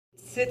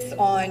sits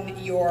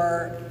on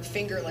your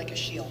finger like a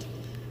shield,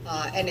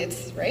 and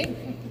it's right.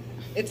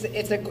 It's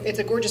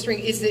a gorgeous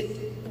ring.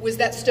 Was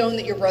that stone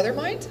that your brother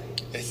mined?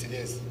 Yes, it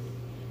is.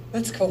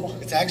 That's cool.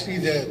 It's actually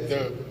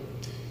the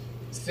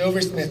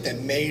silversmith that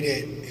made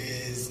it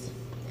is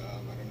I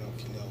don't know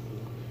if you know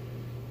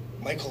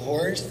who. Michael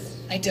Horst.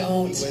 I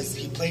don't.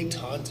 He played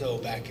Tonto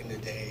back in the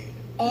day.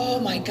 Oh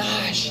my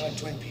gosh. On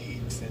Twin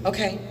Peaks.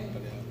 Okay.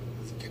 But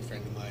he's a good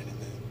friend of mine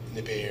in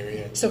the Bay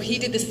Area. So he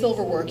did the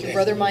silver work. Your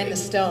brother mined the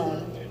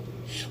stone.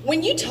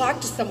 When you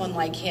talk to someone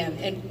like him,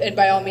 and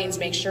by all means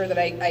make sure that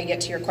I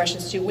get to your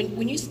questions too.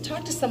 When you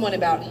talk to someone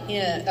about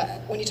him,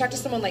 when you talk to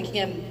someone like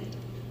him,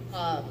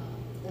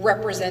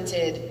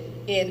 represented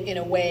in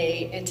a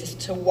way, and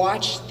to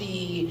watch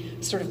the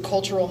sort of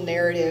cultural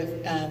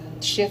narrative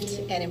shift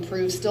and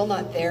improve, still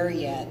not there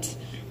yet.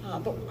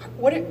 But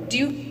what do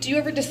you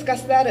ever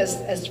discuss that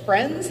as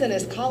friends and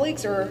as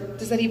colleagues, or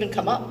does that even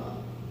come up?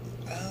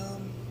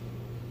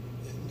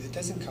 It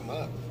doesn't come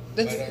up.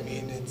 But I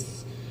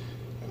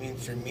mean,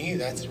 for me,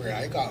 that's where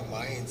I got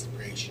my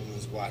inspiration,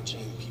 was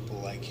watching people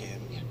like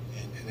him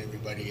and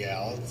everybody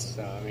else.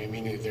 I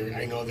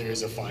know there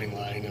is a fine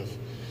line of,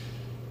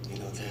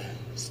 the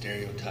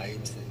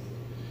stereotypes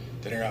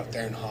that are out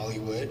there in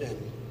Hollywood, and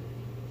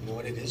you know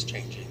what, it is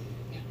changing.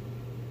 Yeah.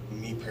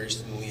 Me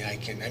personally,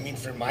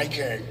 for my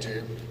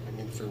character,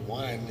 for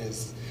one,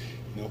 is,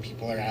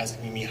 people are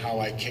asking me how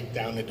I kicked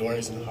down the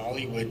doors in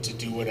Hollywood to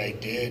do what I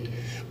did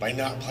by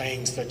not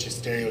playing such a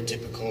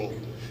stereotypical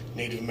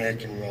Native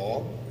American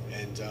role.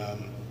 And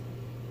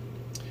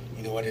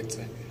you know what,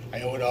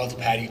 I owe it all to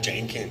Patty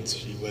Jenkins.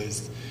 She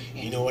was,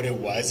 you know what it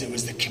was? It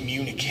was the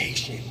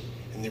communication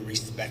and the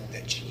respect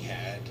that she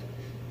had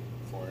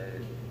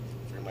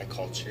for my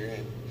culture,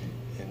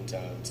 and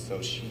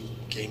so she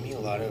gave me a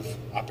lot of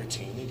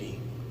opportunity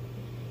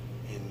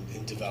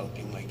in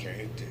developing my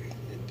character.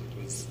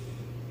 It was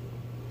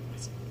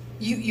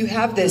you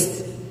have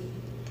this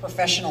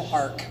professional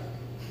arc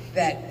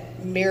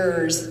that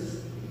mirrors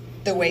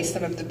the way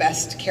some of the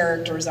best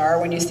characters are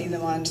when you see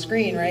them on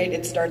screen, right?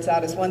 It starts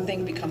out as one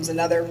thing, becomes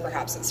another,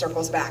 perhaps it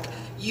circles back.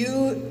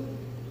 You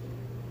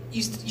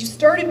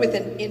started with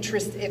an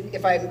interest,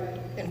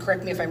 and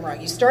correct me if I'm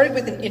wrong, you started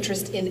with an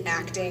interest in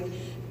acting,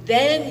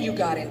 then you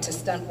got into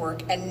stunt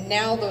work, and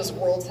now those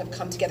worlds have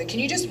come together. Can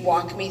you just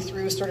walk me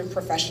through sort of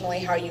professionally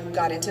how you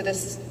got into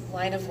this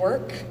line of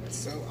work?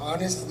 So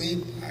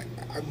honestly,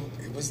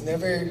 it was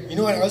never,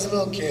 I was a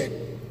little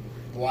kid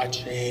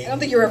watching. I don't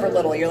think you're ever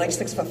little, you're like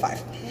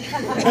 6'5".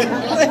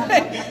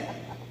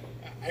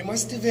 I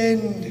must have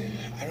been,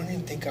 I don't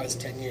even think I was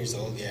 10 years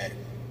old yet.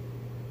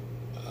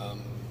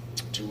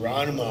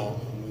 Geronimo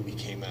movie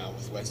came out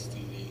with Wes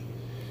Lilly,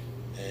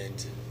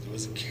 and there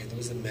was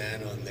a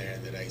man on there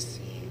that I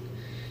seen.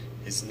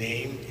 His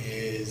name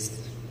is,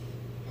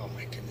 oh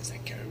my goodness, I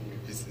can't remember.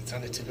 It's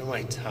on the tip of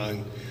my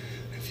tongue.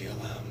 I feel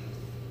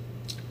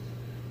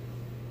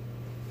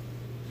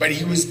but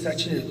he was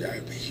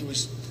he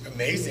was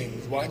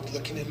amazing.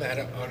 Looking at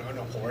him on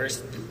a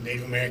horse,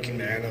 Native American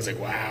man, I was like,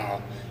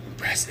 wow,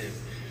 impressive.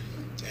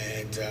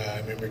 And I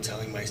remember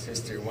telling my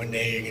sister, one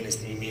day you're gonna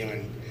see me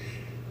on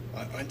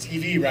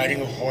TV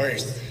riding a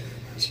horse.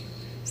 She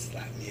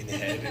slapped me in the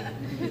head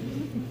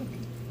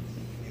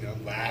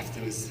and laughed.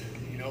 It was,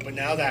 but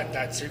now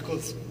that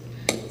circle's,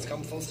 it's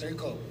come full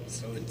circle.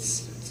 So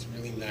it's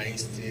really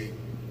nice to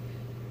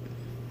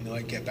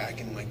get back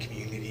in my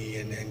community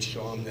and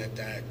show them that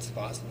that's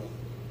possible.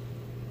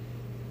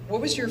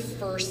 What was your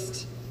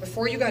first,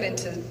 before you got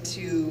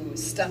into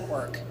stunt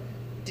work,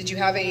 did you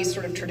have a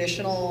sort of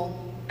traditional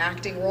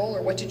acting role,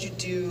 or what did you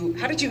do?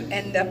 How did you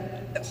end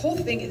up? The whole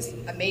thing is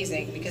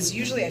amazing, because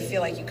usually I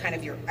feel like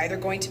you're either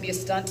going to be a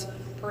stunt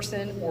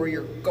person or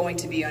you're going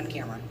to be on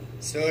camera.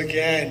 So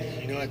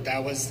again,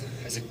 that was,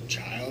 as a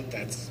child,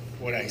 that's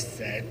what I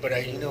said. But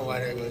it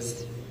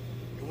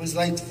was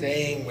like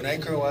saying, when I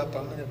grow up,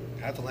 I'm gonna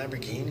have a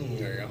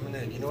Lamborghini, or I'm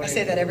gonna, I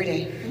say that every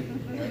day.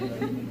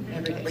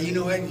 Every day. But you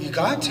know what? You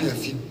got to,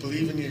 if you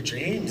believe in your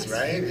dreams, yes.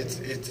 Right?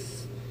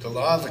 It's the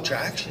law of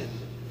attraction.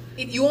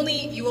 You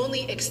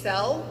only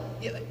excel.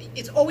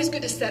 It's always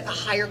good to set a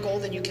higher goal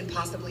than you can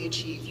possibly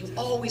achieve. You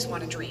always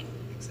want to dream.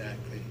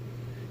 Exactly.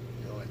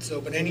 So,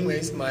 but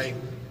anyways, my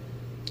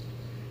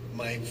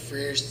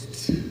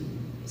first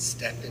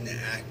step into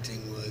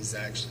acting was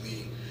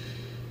actually,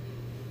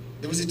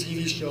 there was a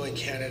TV show in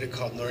Canada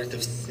called North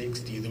of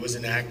 60. There was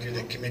an actor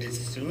that committed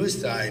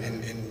suicide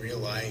in real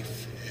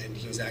life, and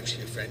he was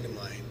actually a friend of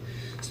mine.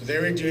 So they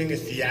were doing a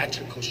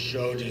theatrical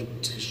show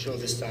to show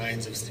the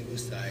signs of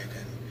suicide,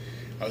 and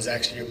I was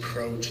actually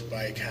approached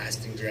by a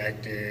casting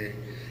director,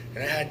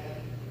 and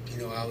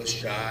I was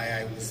shy.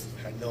 I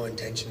had no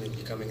intention of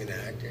becoming an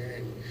actor,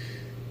 and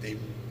they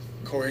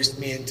coerced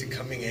me into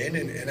coming in,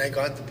 and I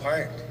got the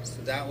part.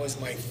 So that was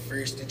my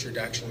first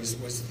introduction,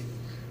 was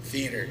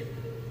theater.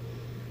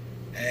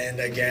 And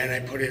again, I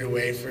put it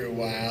away for a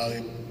while.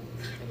 I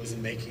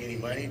wasn't making any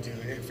money doing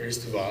it,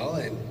 first of all,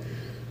 and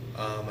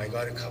I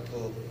got a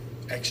couple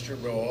extra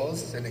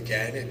roles, and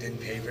again, it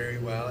didn't pay very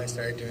well. I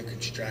started doing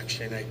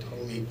construction. I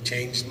totally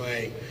changed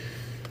my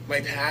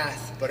my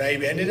path. But I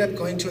ended up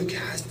going to a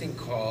casting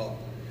call,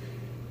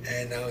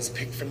 and I was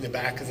picked from the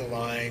back of the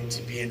line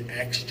to be an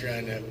extra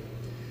in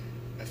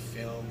a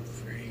film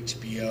for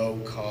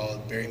HBO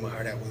called Bury My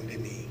Heart at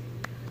Wounded Knee.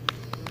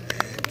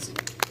 And so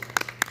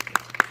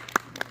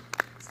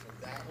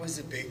that was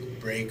a big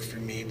break for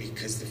me,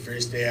 because the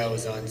first day I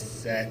was on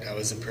set, I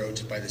was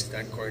approached by the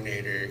stunt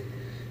coordinator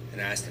and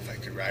asked if I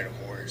could ride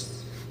a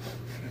horse.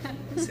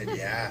 I said,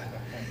 yeah.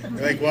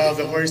 They're like, well,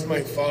 the horse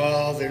might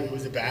fall. There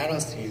was a battle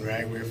scene,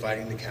 right? We were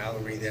fighting the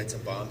cavalry. They had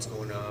some bombs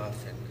going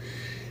off, and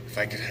if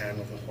I could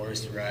handle the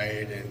horse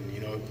right, and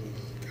you know,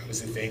 that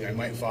was the thing. I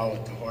might fall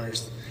with the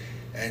horse.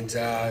 And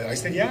I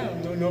said, yeah,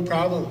 no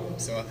problem.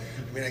 So,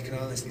 I mean, I can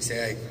honestly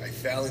say I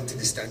fell into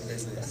the stunt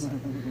business.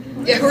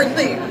 Yeah,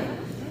 really.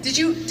 Did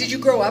you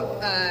grow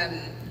up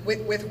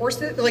with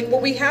horses? Like,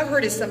 what we have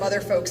heard is some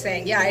other folks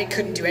saying, yeah, I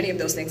couldn't do any of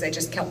those things. I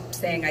just kept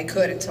saying I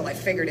could until I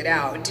figured it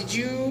out. Did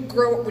you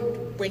grow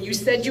up, when you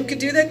said you could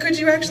do that, could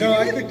you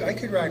actually do that? I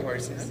could ride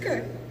horses.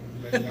 Okay.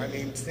 But, I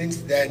mean, since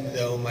then,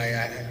 though,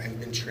 I've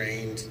been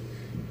trained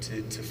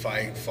to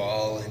fight,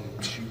 fall, and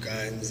shoot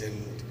guns,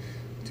 and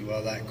do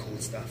all that cool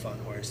stuff on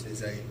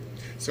horses.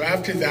 So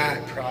after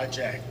that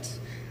project,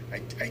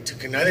 I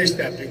took another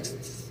step,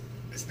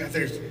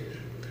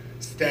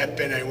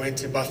 and I went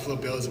to Buffalo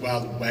Bill's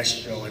Wild West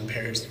show in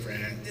Paris,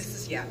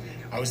 France.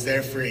 I was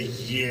there for a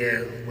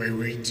year, where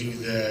we do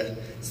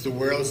it's the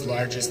world's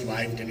largest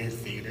live dinner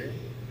theater.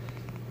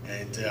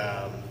 And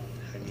I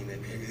mean,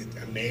 an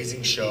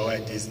amazing show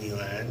at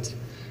Disneyland.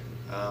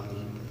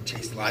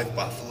 Chase live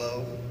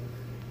buffalo.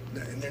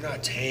 And they're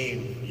not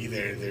tame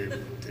either.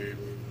 They're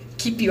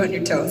keep you on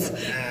your toes.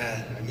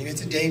 Yeah, I mean,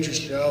 it's a dangerous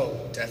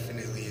show,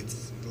 definitely.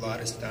 It's a lot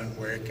of stunt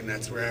work, and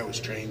that's where I was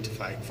trained to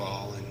fight,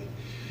 fall, and,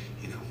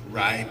 you know,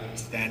 ride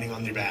standing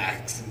on their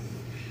backs and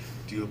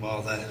do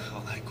all that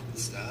cool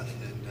stuff.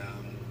 And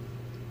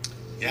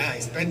yeah, I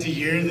spent a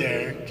year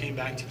there,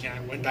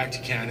 went back to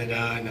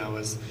Canada, and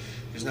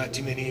there's not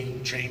too many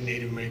trained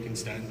Native American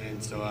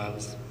stuntmen, so I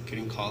was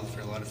getting called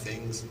for a lot of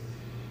things.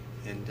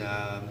 And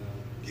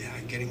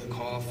yeah, getting a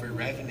call for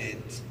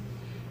Revenant.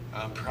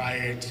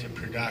 Prior to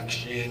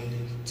production,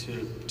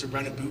 to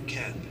run a boot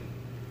camp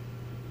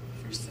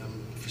for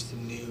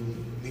some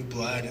new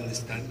blood in the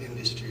stunt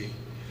industry.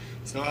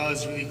 So I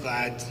was really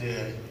glad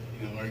to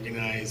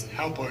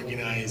help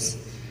organize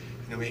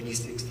maybe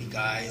 60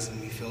 guys,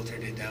 and we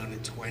filtered it down to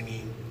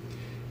 20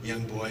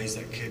 young boys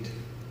that could,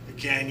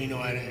 again,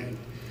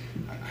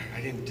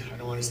 I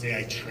don't want to say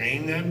I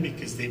trained them,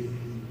 because they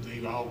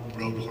all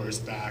rode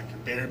horseback,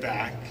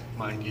 bareback,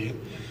 mind you.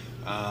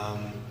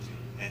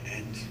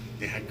 And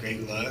they had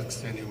great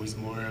looks, and it was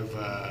more of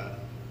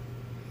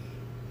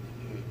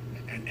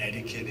an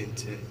etiquette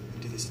into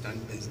the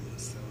stunt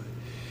business. So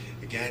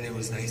again, it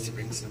was nice to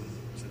bring some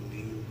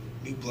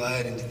new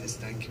blood into the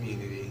stunt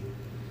community.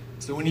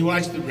 So when you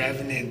watch The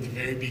Revenant, the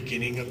very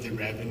beginning of The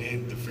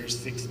Revenant, the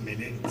first 6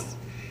 minutes,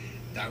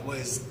 that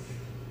was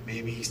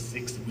maybe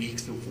 6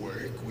 weeks of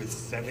work with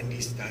 70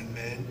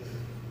 stuntmen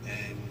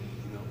and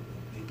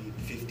maybe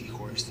 50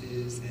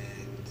 horses, and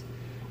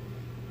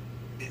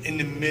in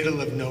the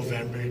middle of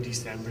November,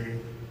 December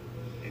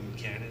in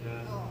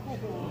Canada.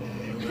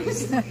 It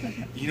was,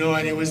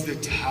 it was the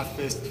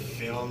toughest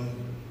film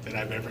that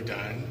I've ever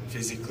done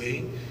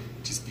physically,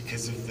 just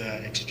because of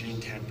the extreme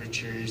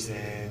temperatures,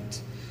 and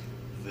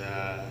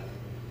the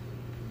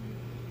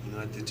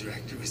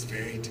director was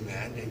very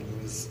demanding.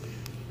 It was,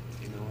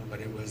 but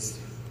it was,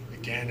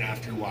 again,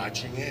 after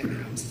watching it,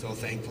 I'm so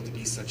thankful to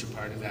be such a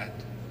part of that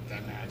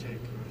magic.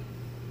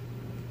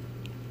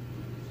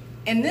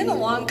 And then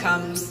along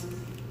comes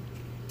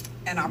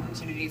an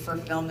opportunity for a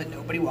film that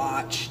nobody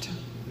watched.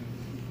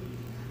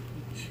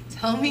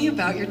 Tell me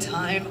about your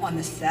time on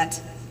the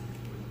set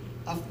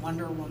of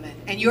Wonder Woman.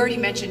 And you already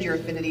mentioned your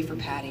affinity for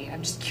Patty.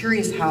 I'm just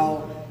curious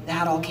how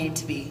that all came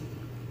to be.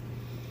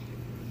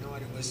 You know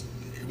what,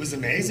 it was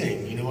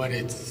amazing. You know what,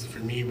 for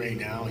me right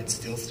now, it's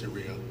still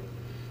surreal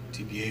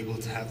to be able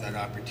to have that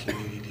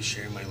opportunity to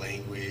share my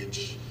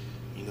language,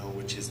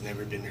 which has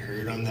never been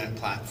heard on that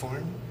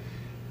platform,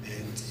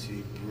 and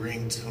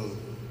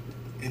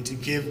to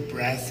give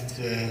breath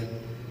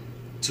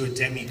to a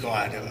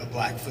demigod, a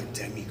Blackfoot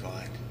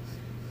demigod.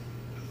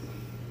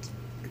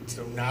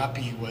 So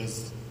Napi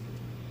was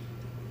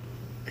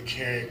a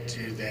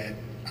character that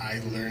I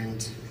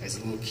learned as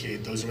a little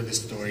kid. Those were the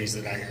stories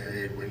that I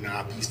heard, were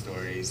Napi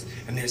stories,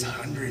 and there's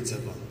hundreds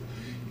of them.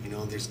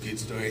 There's good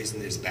stories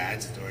and there's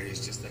bad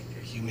stories. Just like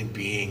a human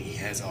being, he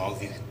has all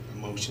the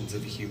emotions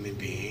of a human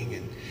being,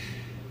 and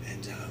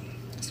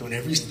so in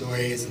every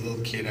story as a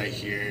little kid I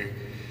hear,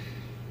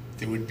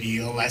 there would be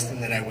a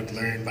lesson that I would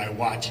learn by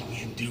watching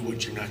him do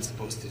what you're not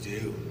supposed to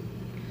do.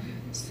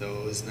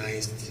 So it was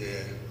nice to,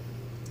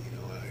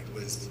 it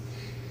was,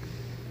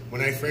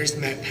 when I first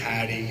met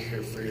Patty,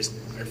 our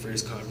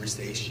first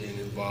conversation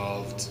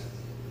involved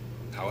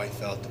how I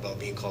felt about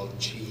being called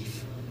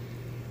chief.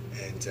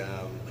 And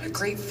a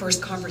great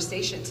first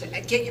conversation to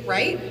get you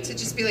right, to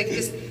just be like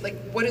this,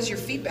 what is your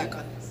feedback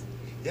on this?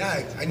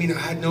 Yeah, I mean, I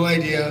had no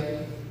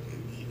idea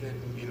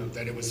even,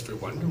 that it was for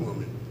Wonder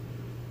Woman.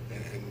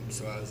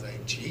 so I was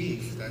like,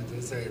 Chief,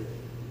 those are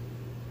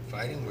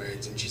fighting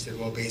words. And she said,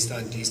 well, based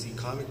on DC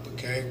comic book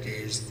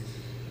characters,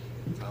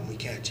 we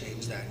can't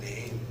change that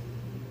name.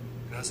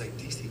 And I was like,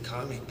 DC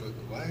comic book,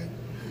 what?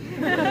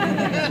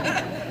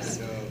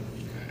 So,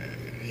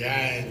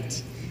 yeah,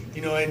 and,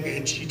 you know,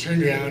 and she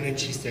turned around and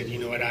she said, you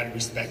know what, out of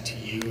respect to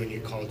you and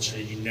your culture,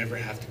 you never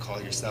have to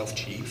call yourself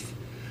Chief.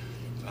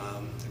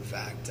 In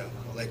fact,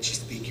 I'll let you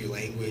speak your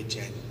language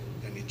and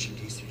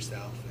introduce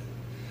yourself. And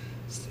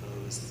so,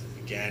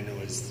 it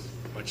was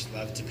much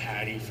love to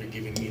Patty for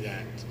giving me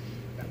that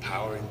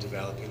power in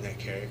developing that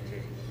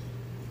character.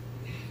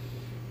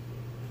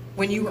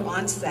 When you were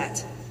on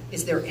set,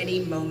 is there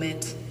any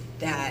moment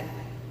that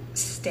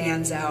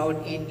stands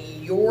out in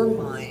your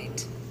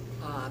mind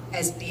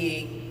as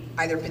being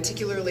either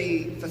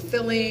particularly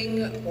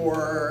fulfilling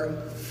or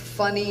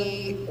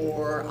funny,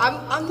 or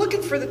I'm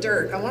looking for the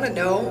dirt. I want to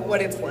know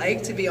what it's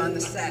like to be on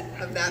the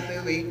set of that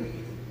movie.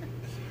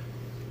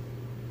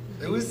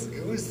 It was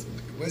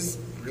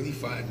really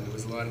fun. It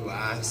was a lot of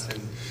laughs,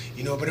 and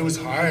you know, but it was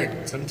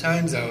hard.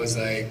 Sometimes I was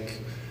like,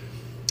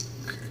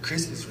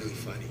 Chris is really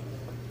funny.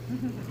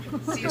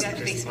 See, that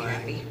makes me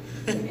happy.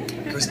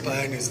 Chris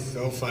Pine is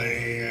so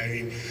funny. I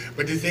mean,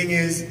 but the thing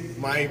is,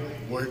 my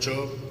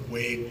wardrobe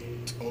weighed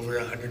over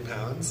 100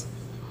 pounds.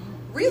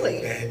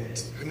 Really?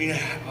 And I mean,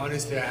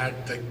 honestly, I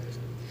had like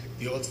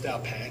the old style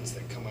pants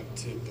that come up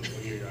to below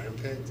your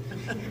armpits.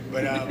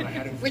 But I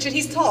had which, and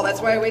he's tall.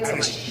 That's why I weighed so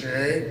much. A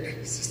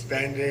shirt,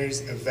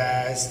 suspenders, a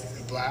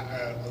vest,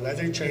 a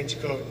leather trench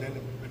coat, and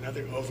then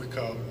another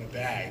overcoat and a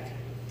bag.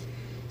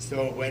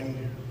 So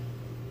when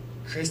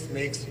Chris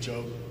makes a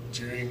joke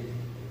during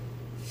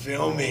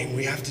filming,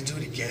 we have to do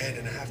it again,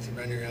 and I have to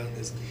run around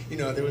this. You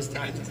know, there was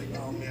times I was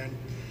like, oh man,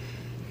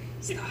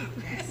 stop,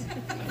 Chris.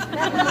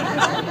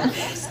 I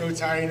was so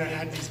tired, and I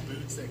had these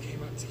boots that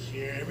came up to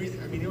here.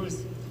 Everything. I mean, it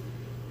was.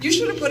 You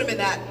should have put him in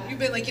that. You've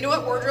been like, you know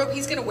what, wardrobe?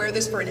 He's going to wear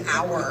this for an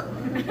hour,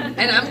 and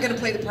I'm going to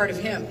play the part of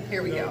him.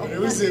 Here we go. It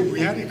was.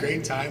 We had a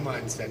great time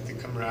on set. The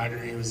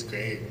camaraderie was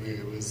great.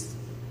 It was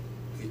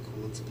really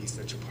cool to be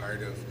such a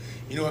part of.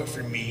 You know what?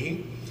 For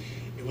me,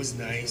 it was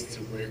nice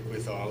to work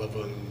with all of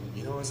them.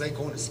 You know, it was like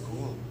going to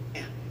school.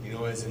 Yeah. You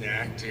know, as an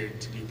actor,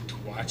 to be able to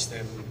watch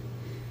them,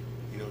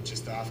 you know,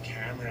 just off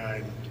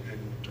camera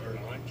or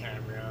on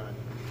camera,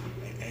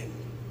 and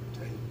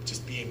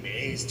just be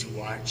amazed to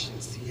watch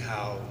and see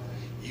how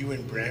you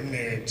and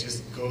Bremner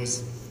just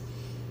goes.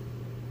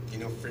 You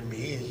know, for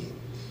me,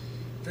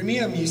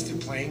 I'm used to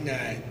playing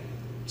that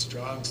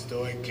strong,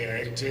 stoic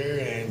character,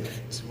 and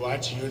to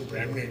watch you and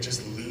Bremner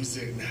just lose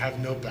it and have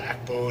no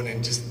backbone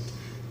and just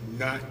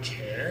not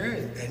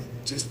care, and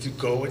just to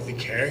go with the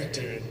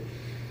character and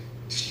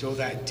to show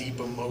that deep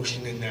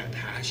emotion and that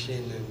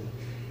passion, and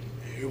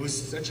it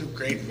was such a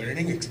great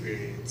learning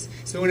experience.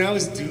 So when I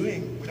was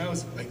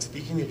like,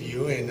 speaking of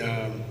you,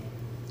 and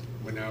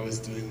when I was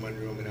doing One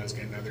Room and I was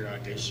getting other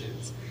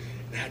auditions,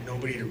 and I had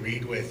nobody to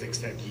read with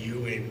except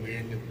you, and we're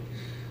in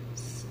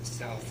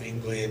South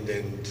England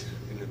and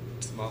in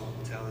a small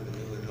hotel in the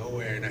middle of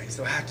nowhere, and I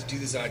had to do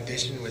this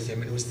audition with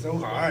him, and it was so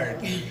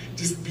hard,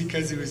 just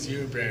because it was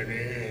you and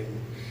Bremner,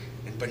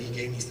 but he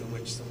gave me so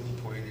many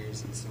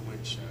pointers and so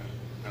much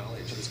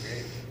knowledge. It was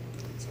great.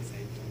 So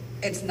thank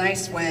you. It's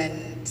nice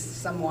when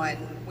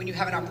you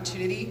have an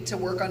opportunity to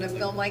work on a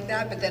film like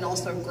that, but then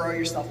also grow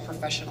yourself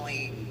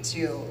professionally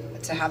to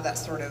have that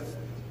sort of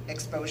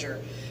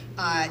exposure.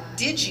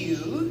 Did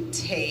you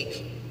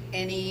take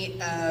any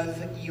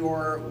of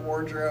your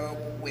wardrobe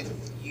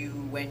with you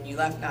when you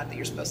left? Not that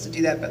you're supposed to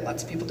do that, but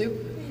lots of people do.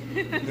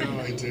 No,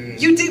 I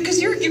didn't. You did,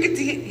 because you could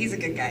see he's a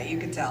good guy. You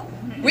could tell.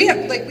 We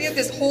have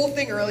this whole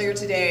thing earlier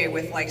today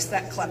with like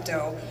set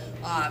klepto,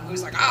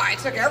 who's like, I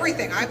took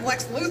everything. I'm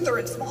Lex Luthor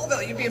in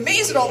Smallville. You'd be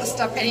amazed at all this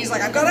stuff. And he's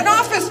like, I've got an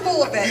office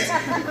full of it.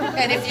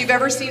 And if you've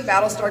ever seen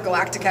Battlestar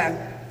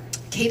Galactica,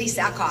 Katie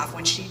Sackhoff,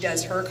 when she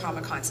does her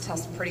Comic-Cons,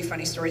 tells some pretty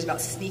funny stories about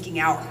sneaking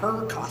out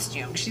her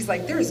costume. She's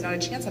like, there is not a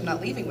chance I'm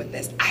not leaving with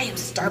this. I am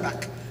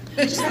Starbuck.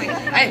 She's like,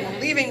 I am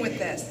leaving with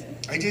this.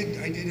 I did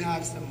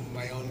have some of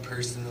my own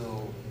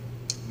personal,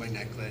 my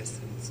necklace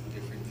and some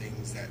different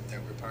things that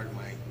were part of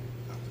my,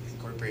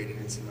 incorporated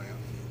into my outfit.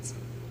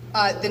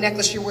 So. The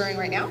necklace you're wearing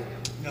right now?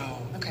 No.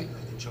 Okay.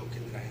 The choker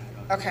that I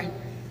had on. Okay.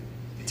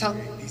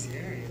 These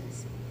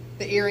earrings.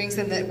 The earrings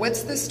and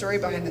what's the story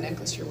behind the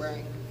necklace you're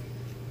wearing?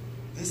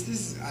 This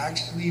is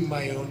actually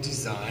my own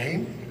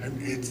design.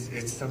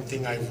 It's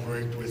something I've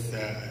worked with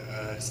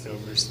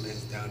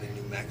Silversmith down in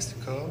New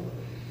Mexico.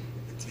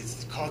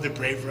 It's called the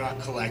Brave Rock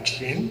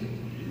Collection.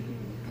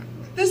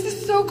 This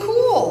is so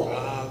cool.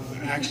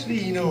 Actually,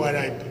 you know what?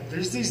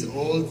 There's these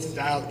old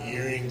style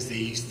earrings they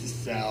used to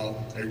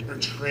sell or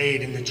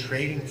trade in the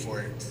trading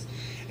forts,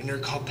 and they're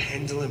called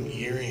pendulum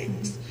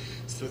earrings.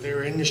 So they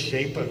were in the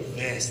shape of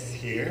this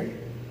here.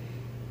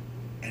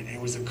 And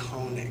it was a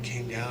cone that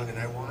came down, and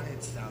I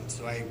wanted some.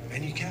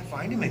 And you can't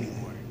find them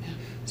anymore.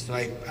 So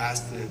I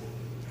asked the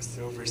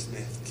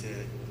silversmith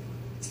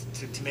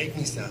to make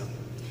me some.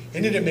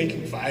 Ended up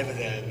making 5 of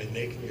them and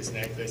making this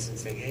necklace and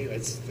saying, hey,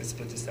 let's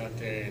put this out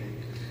there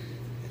and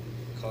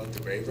call it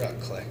the Brave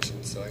Rock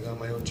collection, so I got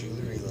my own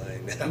jewelry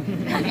line now.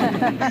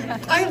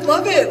 I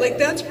love it. Like,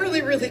 that's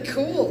really, really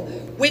cool.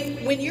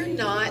 When you're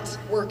not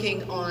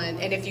working on,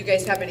 and if you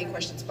guys have any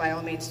questions, by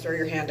all means, throw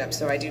your hand up.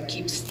 So I do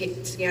keep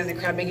scanning the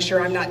crowd, making sure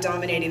I'm not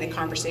dominating the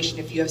conversation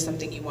if you have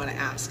something you want to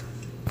ask.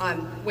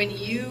 When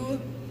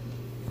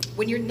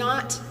you're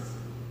not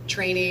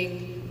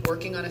training,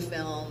 working on a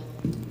film,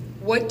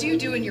 what do you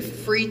do in your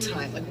free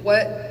time? Like,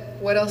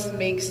 what else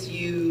makes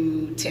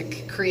you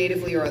tick,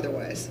 creatively or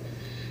otherwise?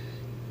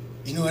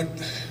 You know what?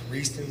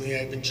 Recently,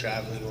 I've been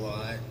traveling a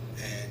lot,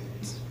 and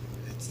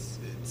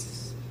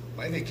it's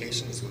my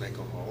vacation is when I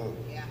go home.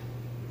 Yeah.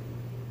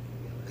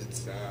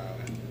 It's you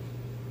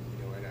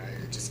know what?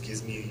 It just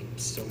gives me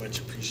so much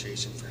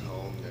appreciation for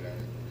home that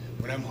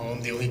when I'm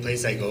home, the only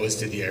place I go is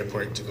to the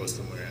airport to go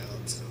somewhere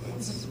else.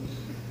 So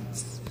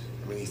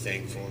I'm really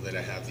thankful that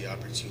I have the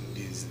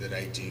opportunities that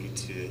I do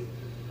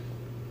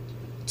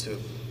to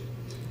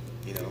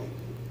you know,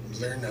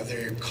 learn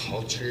other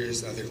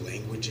cultures, other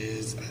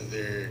languages,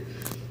 other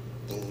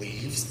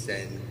beliefs,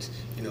 and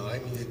you know, I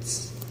mean,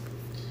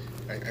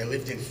 I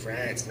lived in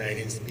France and I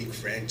didn't speak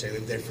French. I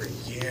lived there for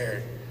a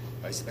year.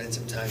 I spent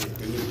some time in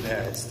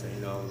Budapest.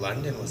 You know,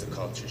 London was a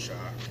culture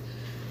shock.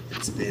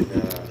 It's been,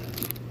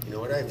 you know,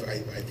 what I've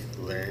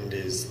learned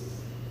is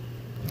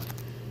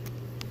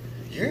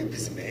Europe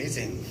is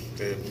amazing.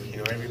 You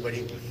know,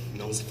 everybody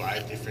knows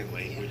 5 different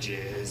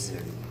languages,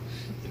 and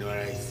you know,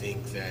 I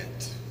think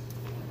that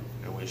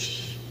I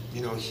wish,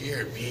 you know,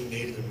 here, being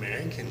Native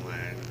American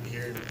land,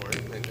 here in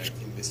Portland, I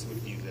think this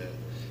would be the,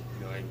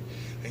 you know, I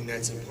think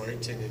that's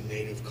important in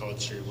Native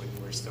culture. When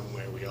we're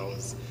somewhere, we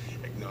always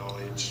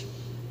acknowledge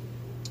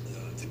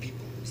the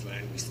people whose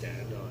land we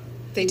stand on.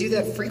 They do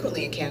that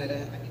frequently in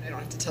Canada. I mean, I don't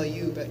have to tell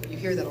you, but you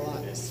hear that a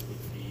lot. This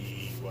would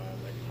be, well,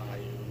 like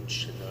Paiute,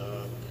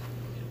 Chinook.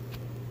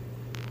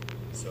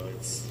 So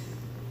it's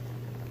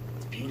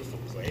a beautiful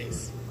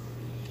place.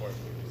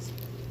 Portland is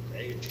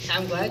great.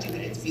 I'm glad you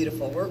think it's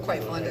beautiful. We're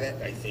quite fond of it.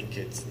 I think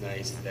it's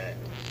nice that,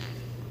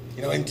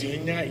 you know, in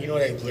doing that, you know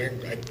what I've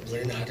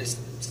learned how to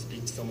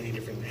speak so many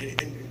different,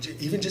 and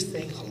even just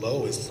saying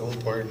hello is so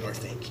important, or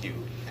thank you.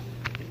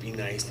 It'd be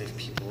nice if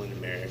people in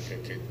America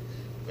could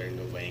learn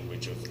the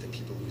language of the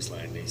people whose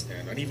land they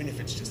stand on, even if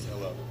it's just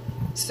hello.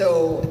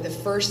 So the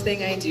first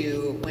thing I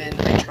do when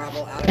I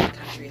travel out of the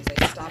country is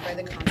I stop by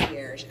the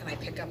concierge and I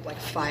pick up like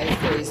 5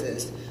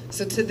 phrases.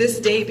 So to this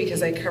day,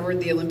 because I covered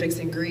the Olympics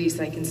in Greece,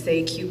 I can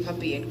say cute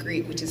puppy in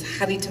Greek, which is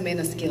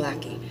haritomenos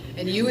skilaki.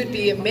 And you would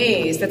be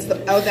amazed.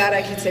 That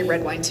I can say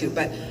red wine too.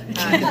 But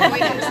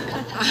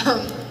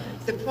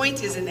the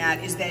point is in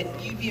that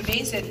you'd be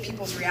amazed at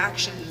people's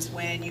reactions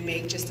when you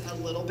make just a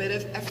little bit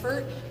of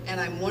effort.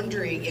 And I'm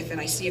wondering if, and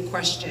I see a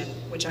question,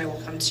 which I will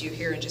come to you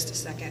here in just a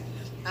second,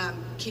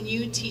 can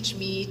you teach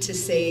me to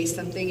say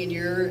something in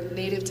your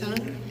native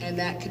tongue? And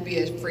that could be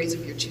a phrase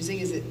of your choosing.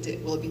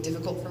 Will it be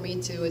difficult for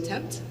me to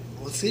attempt?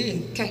 We'll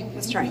see. Okay,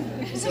 let's try.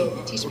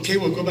 So, okay,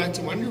 we'll go back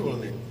to Wonder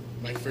Woman.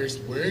 My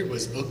first word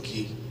was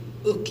uki.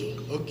 Uki.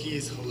 Uki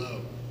is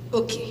hello.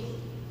 Uki.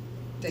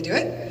 Did I do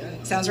it?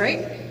 Yeah. Sounds right?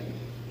 It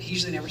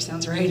usually never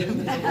sounds right.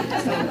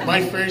 So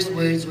my first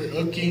words were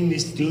uki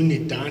nistu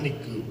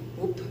nidaniku,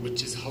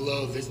 which is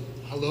hello.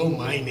 Hello,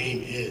 my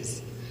name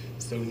is.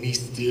 So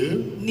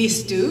nistu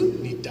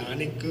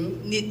nidaniku.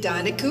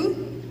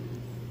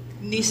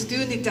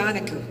 Nistu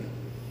nidaniku.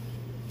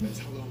 That's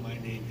hello, my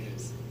name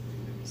is.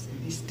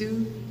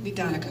 Nistu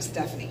nidaniku.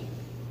 Stephanie.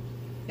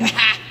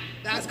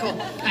 That's cool.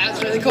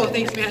 That's really cool.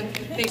 Thanks, man.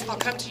 Thanks. I'll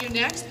come to you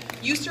next.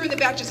 You, sir, in the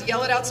back, just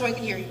yell it out so I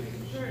can hear you.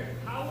 Sure.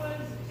 How was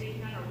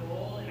taking on a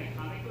role in a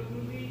comic book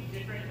movie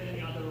different than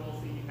the other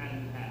roles that you've had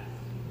in the past?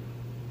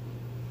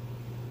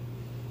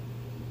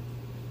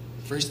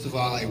 First of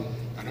all, I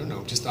don't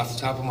know, just off the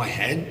top of my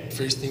head,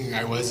 first thing,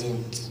 I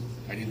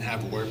didn't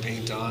have war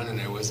paint on, and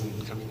I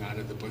wasn't coming out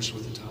of the bush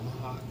with a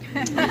tomahawk.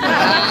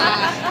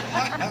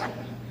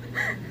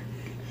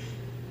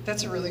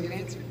 That's a really good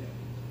answer.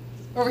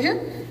 Over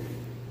here?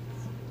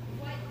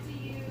 What do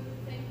you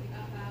think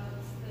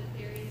about the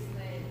theories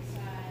that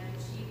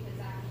Chief is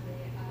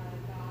actually a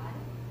god,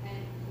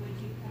 and would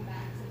you come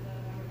back to the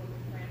Wonder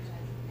Woman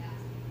franchise and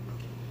ask?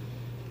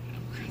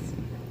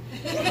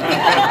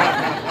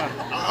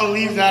 I'll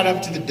leave that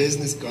up to the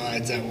business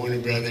gods at Warner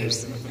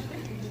Brothers.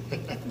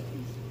 Good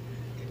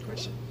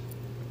question.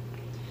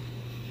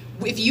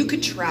 If you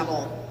could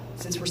travel,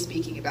 since we're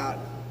speaking about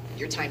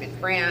your time in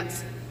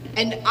France,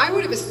 and I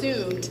would have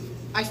assumed,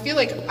 I feel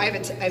like I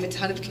have a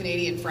ton of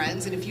Canadian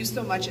friends, and if you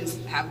so much as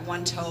have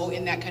one toe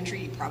in that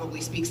country, you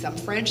probably speak some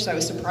French, so I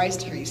was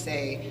surprised to hear you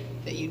say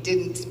that you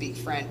didn't speak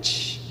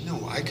French. You know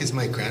why? Because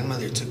my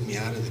grandmother took me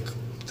out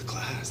of the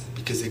class,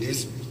 because it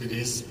is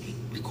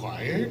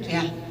required.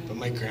 Yeah. But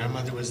my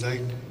grandmother was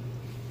like,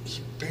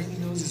 he barely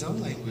knows his own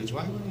language.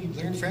 Why wouldn't he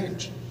learn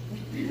French?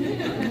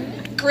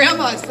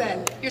 Grandma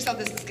said, here's how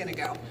this is going to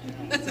go.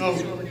 So,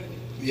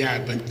 yeah,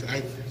 but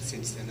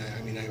since then,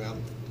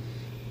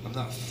 I'm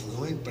not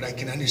fluent, but I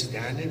can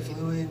understand it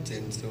fluent,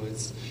 and so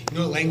it's, you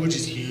know, language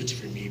is huge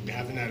for me,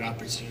 having that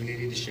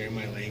opportunity to share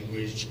my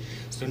language.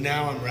 So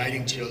now I'm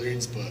writing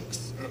children's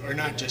books, or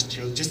not just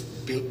children, just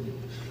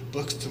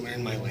books to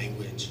learn my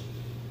language.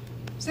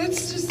 So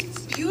that's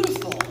just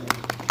beautiful.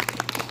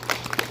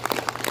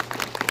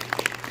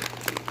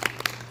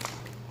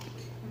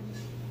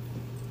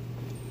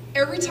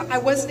 Every time I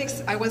wasn't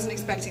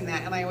expecting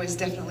that, and I always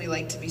definitely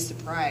like to be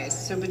surprised.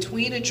 So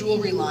between a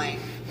jewelry line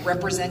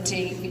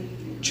representing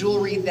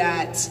jewelry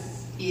that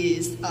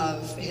is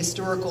of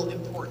historical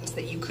importance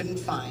that you couldn't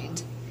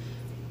find,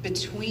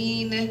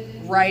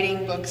 between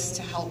writing books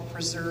to help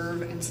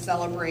preserve and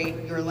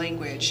celebrate your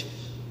language,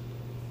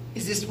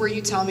 is this where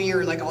you tell me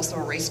you're like also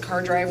a race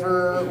car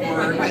driver,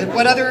 or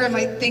what other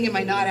thing am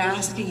I not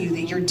asking you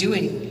that you're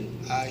doing?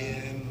 I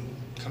am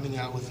coming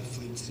out with a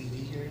flute CD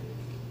here.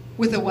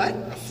 With a what?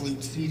 A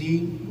flute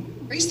CD.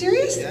 Are you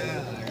serious?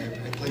 Yeah,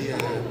 I play a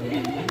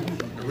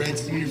red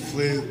cedar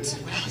flute.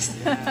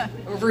 Yeah.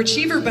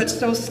 Overachiever, but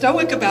so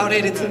stoic about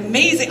it. It's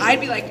amazing. I'd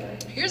be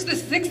like, here's the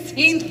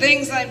 16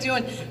 things I'm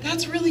doing.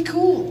 That's really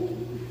cool.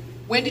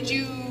 When did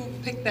you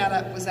pick that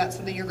up? Was that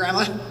something your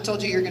grandma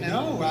told you you're gonna?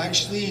 No,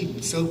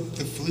 actually, so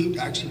the flute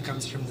actually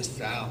comes from the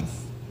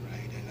South,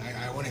 right? And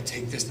I want to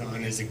take this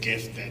on as a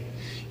gift that,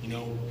 you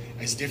know,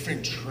 as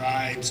different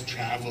tribes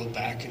traveled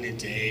back in the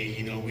day,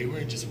 you know, we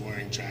weren't just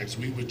warring tribes.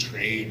 We would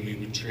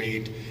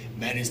trade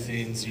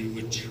medicines, we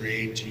would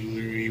trade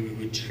jewelry, we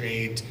would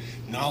trade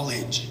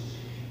knowledge.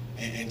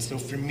 And so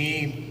for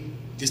me,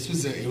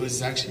 it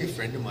was actually a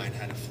friend of mine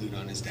had a flute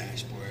on his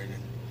dashboard,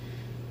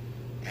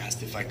 and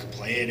asked if I could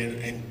play it,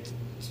 and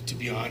to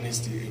be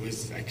honest,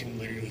 I can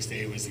literally say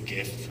it was a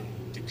gift from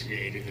the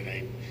creator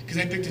because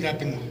I picked it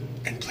up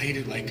and played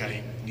it like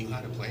I knew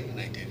how to play, and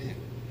I did it.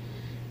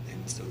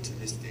 And so to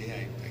this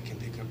day, I can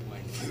pick up my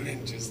flute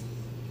and just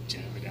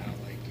jam it out.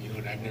 Like, you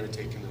know, I've never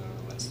taken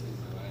a lesson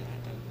in my life.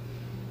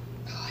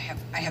 Oh,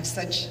 I have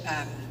such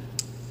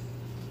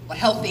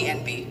healthy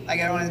envy.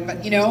 Like, I don't want to,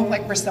 but you know,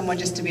 like for someone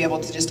just to be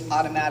able to just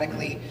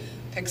automatically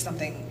pick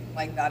something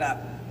like that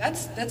up,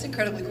 that's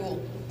incredibly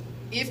cool.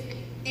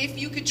 If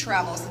you could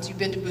travel, since you've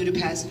been to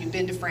Budapest, you've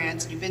been to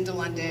France, you've been to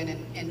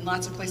London, and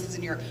lots of places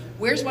in Europe,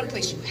 where's one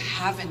place you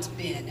haven't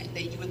been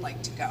that you would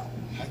like to go?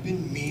 I've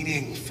been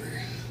meaning for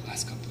the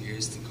last couple of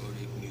years to go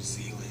to New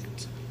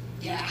Zealand.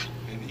 Yeah.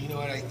 And you know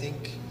what, I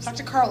think... Talk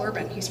to Carl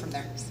Urban, he's from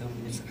there. Some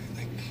reason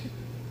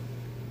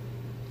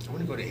I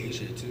want to go to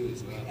Asia too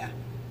as well. Yeah.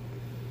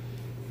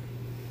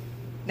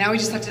 Now we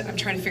just have to, I'm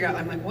trying to figure out,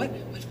 I'm like, what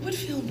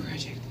film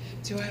project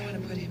do I want to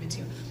put him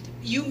into?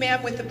 You,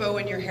 ma'am, with the bow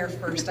in your hair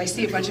first. I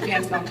see a bunch of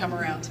hands and I'll come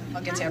around.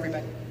 I'll get to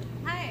everybody.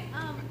 Hi,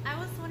 I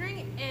was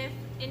wondering if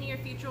in your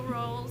future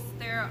roles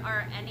there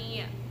are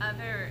any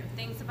other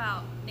things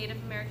about Native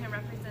American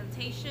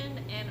representation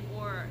and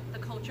or the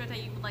culture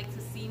that you would like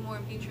to see more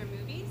in future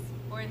movies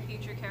or in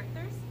future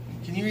characters?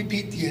 Can you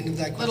repeat the end of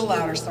that A question? little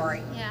louder,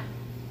 sorry. Yeah.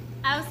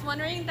 I was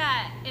wondering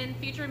that in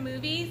future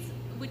movies,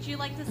 would you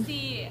like to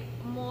see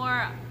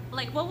more,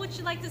 like what would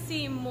you like to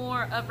see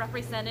more of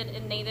represented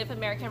in Native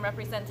American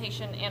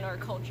representation and or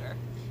culture?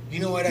 You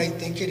know what, I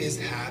think it is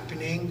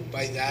happening.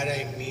 By that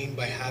I mean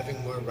by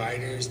having more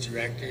writers,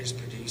 directors,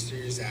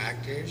 producers,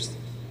 actors.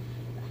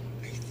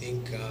 I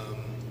think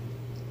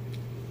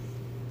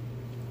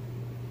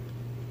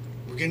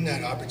we're getting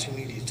that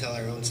opportunity to tell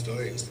our own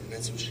stories, and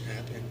that's what should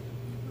happen.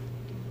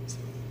 So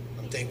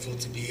I'm thankful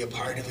to be a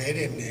part of it,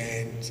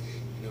 and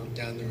you know,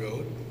 down the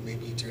road,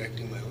 maybe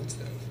directing my own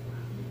stuff.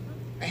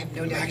 I have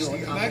no doubt you will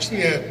I'm accomplish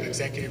actually that. an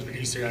executive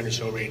producer on a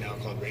show right now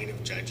called Reign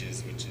of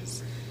Judges, which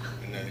is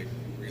another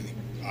really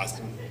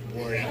awesome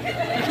war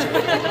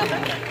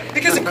epic.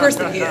 Because of course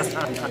it is.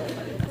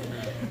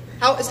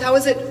 How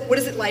is it, what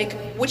is it like,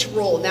 which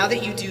role, now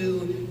that you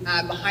do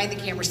behind the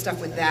camera stuff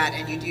with that,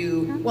 and you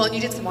do, well, and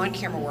you did some on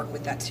camera work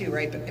with that too,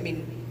 right? But I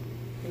mean,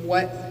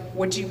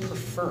 what do you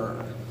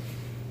prefer?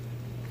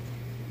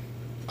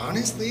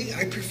 Honestly,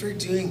 I prefer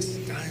doing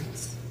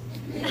stunts.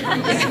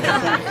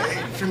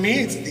 For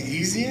me, it's the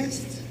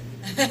easiest.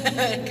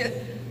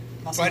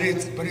 But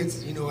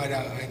it's you know what,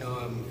 I know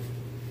I'm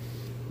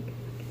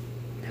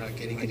not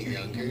getting any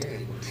younger,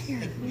 and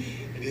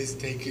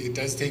it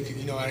does take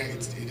you know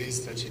it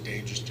is such a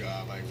dangerous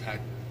job. I've had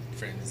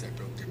friends that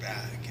broke their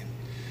back and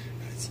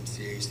had some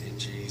serious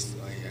injuries,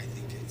 so I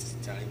think it's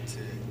time to,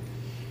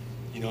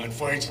 you know,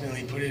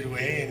 unfortunately put it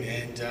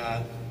away and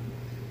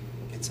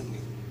get some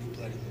new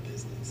blood in the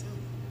business.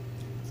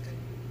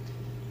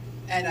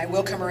 And I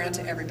will come around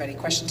to everybody.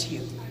 Question to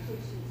you.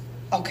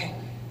 Okay.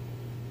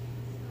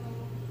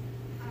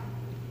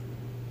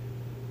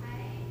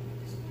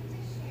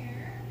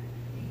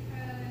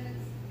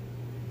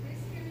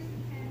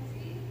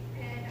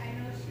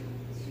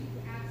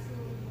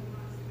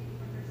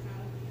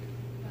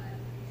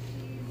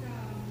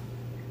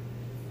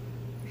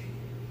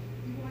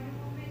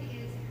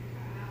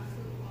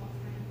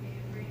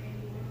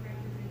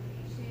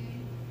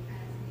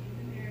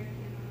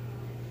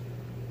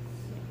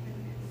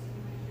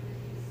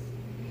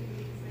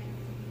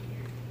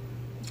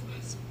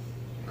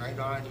 right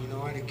on. You know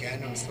what?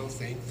 Again, I'm so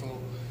thankful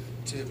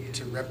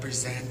to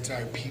represent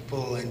our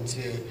people and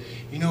to,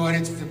 you know what?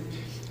 It's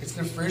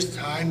the first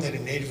time that a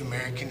Native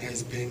American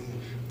has been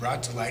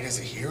brought to light as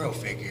a hero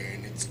figure,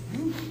 and it's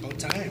about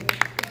time.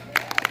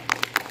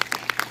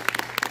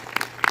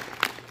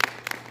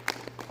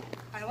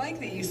 I like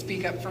that you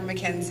speak up for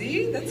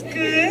Mackenzie. That's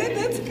good.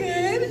 That's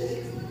good.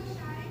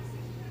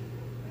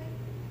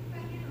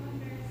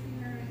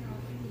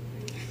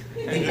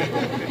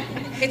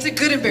 It's a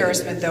good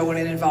embarrassment, though, when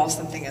it involves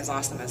something as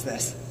awesome as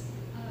this. So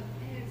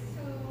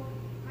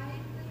I'd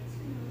like to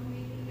know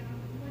maybe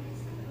what is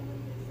something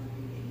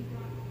that you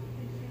brought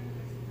to share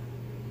with us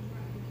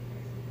about what you brought into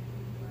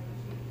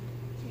Thursday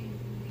to change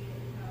and make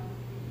it feel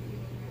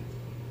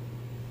right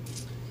to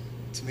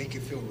you? To make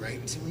it feel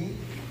right to me,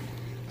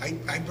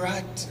 I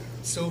brought,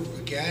 so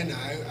again,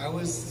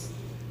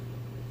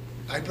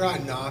 I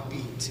brought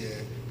Napi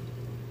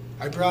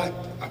I brought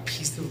a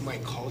piece of my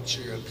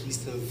culture, a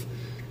piece of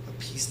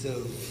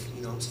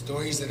you know,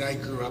 stories that I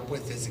grew up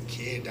with as a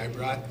kid. I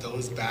brought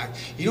those back.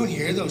 You don't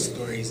hear those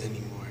stories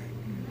anymore.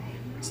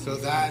 So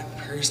that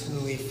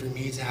personally, for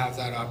me to have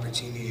that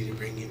opportunity to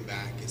bring him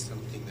back is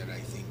something that I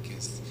think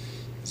is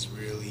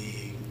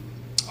really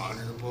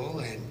honorable,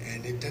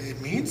 and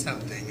it means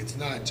something. It's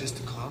not just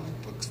a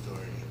comic book story,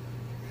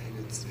 right?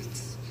 It's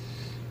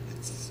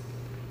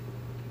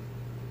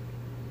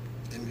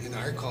in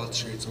our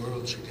culture, it's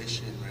oral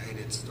tradition, right?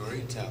 It's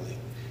storytelling.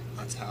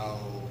 That's how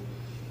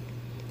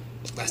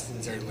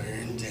lessons are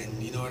learned.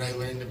 And you know what? I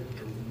learned a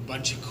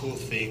bunch of cool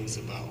things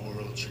about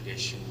oral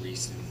tradition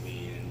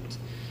recently,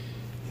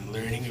 and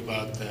learning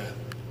about the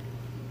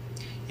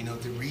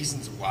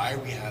reasons why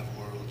we have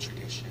oral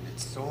tradition.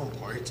 It's so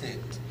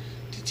important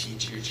to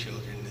teach your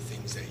children the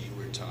things that you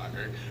were taught.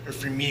 Or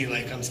for me,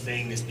 like, I'm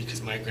saying this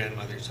because my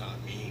grandmother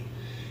taught me.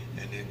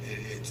 And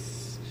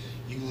it's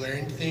you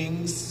learn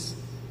things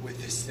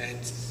with a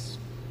sense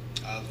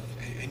of,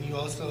 and you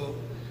also,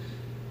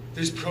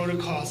 there's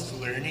protocols to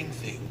learning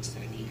things,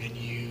 and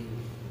you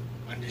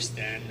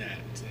understand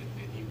that,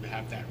 and you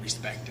have that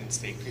respect and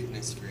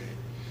sacredness for it.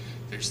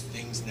 There's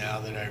things now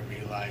that I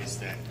realize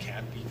that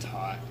can't be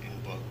taught in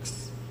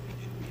books.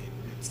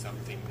 It's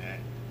something that,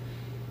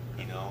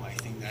 you know, I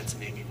think that's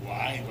maybe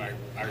why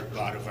a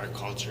lot of our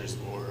culture is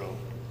oral.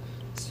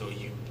 So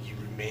you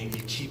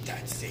keep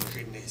that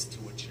sacredness to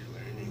what you're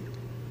learning.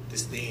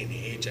 This day and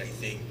age, I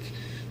think,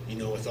 you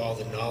know, with all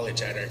the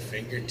knowledge at our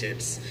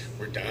fingertips,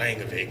 we're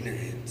dying of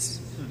ignorance,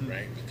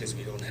 right? Because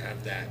we don't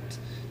have that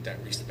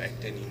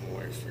respect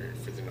anymore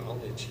for the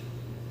knowledge.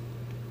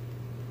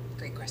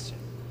 Great question.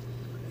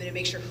 I'm going to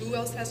make sure who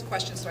else has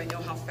questions so I know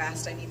how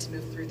fast I need to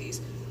move through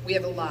these. We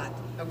have a lot.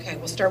 Okay,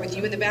 we'll start with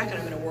you in the back, and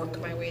I'm going to work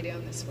my way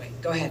down this way.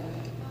 Go ahead.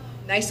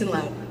 Nice and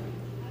loud. I was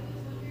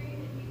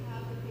wondering if you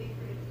have a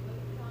favorite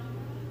book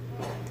genre,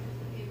 or a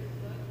favorite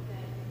book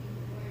that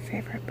you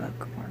Favorite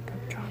book or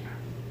book genre?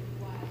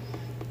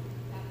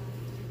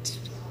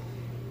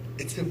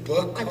 It's a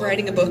book. I'm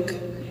writing a book.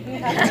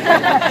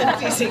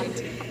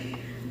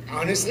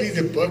 Honestly,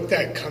 the book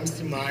that comes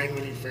to mind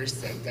when you first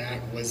said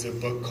that was a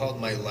book called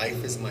My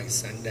Life is My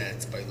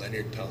Sundance by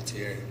Leonard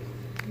Peltier.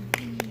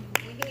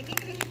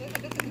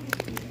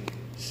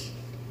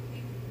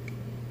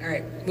 All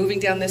right, moving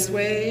down this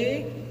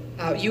way.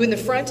 You in the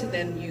front, and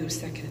then you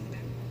second in the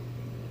back.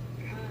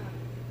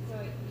 So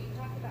you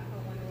talked about how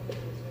Wonder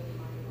Woman was really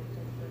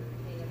monumental for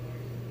Native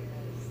American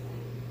heroes, and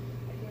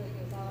I feel like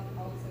it was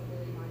also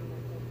really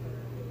monumental for,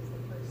 it was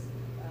the first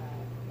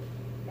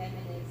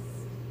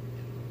feminist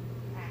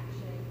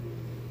action,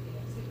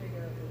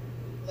 superhero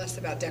movie. Less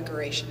about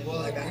decoration and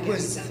more about It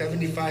was design.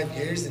 75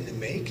 years in the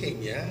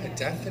making, yeah,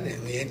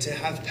 definitely. And to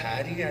have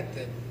Patty at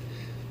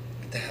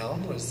the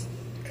helm was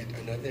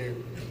another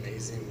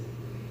amazing.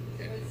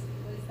 Yeah.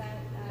 Was that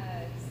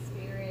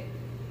spirit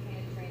kind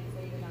of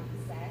translated on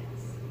set?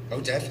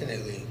 Oh,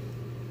 definitely.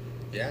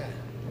 Yeah.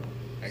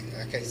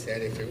 Like I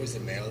said, if it was a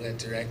male that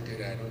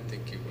directed, I don't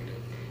think it would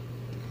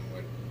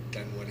have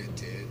done what it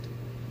did.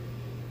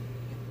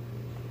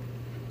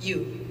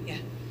 You, yeah.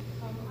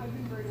 I've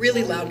been very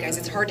Really blessed. loud, guys.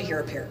 It's hard to hear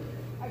up here.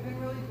 I've been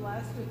really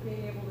blessed with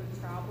being able to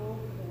travel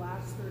for the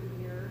last 30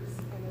 years,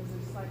 and as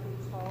a slightly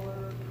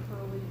taller,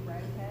 curly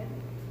redhead,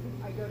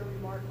 I go to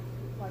more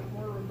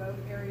remote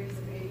areas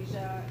of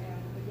Asia,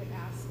 and I get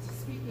asked to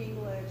speak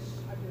English.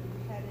 I've been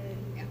beheaded.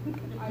 Yeah.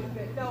 I've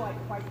been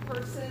white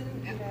person.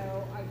 Yeah. You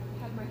know, I've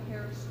had my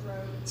hair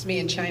stroked. It's me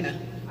in China.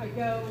 I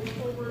go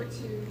over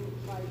to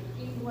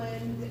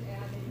England, and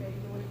they make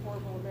really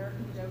horrible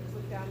American jokes,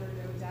 look down their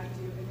nose at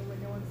you, and then when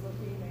no one's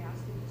looking, they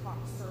ask you to talk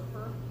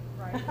surfer,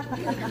 right?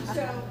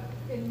 So,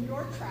 in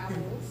your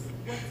travels,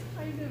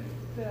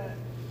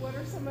 what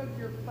are some of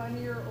your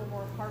funnier or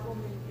more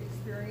heartwarming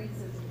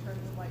experiences in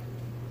terms of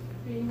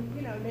being,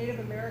 Native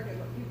American,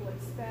 what people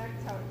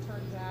expect, how it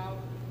turns out,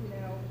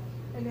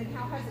 and then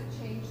how has it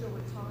changed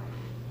over time?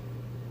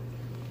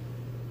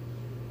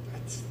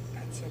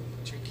 That's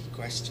a tricky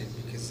question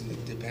because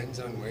it depends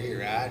on where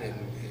you're at, and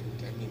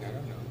I mean, I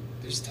don't know.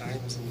 There's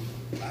times in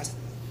the last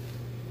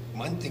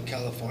month in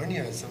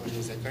California, and somebody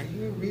was like, "Are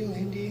you a real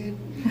Indian?"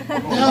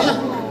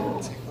 No.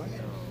 It's like, what?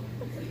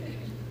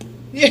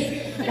 Yeah.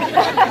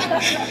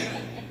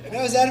 And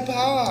I was at a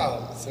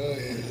powwow. So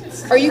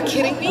Are you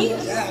kidding me?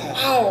 Yeah.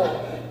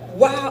 Wow.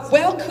 Wow.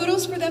 Well,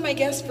 kudos for them, I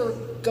guess, for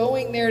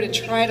going there to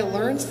try to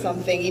learn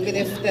something, even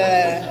if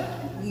the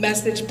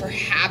message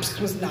perhaps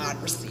was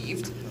not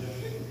received.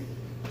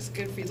 It's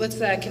good for you. Let's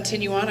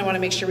continue on. I want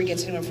to make sure we get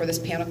to know before this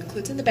panel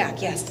concludes. In the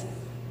back, yes.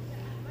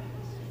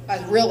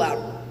 Real loud.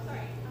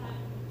 Sorry.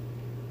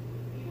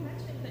 You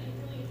mentioned that you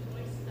really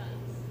enjoy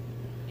stunts,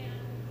 and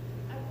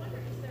I wonder,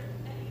 is there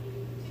any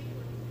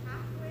particular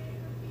pathway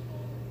for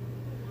people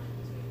who want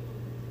to?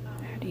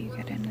 How do you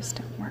get into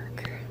stunt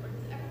work? Or does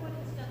everyone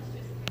in stunts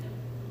just kind of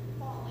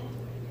fall into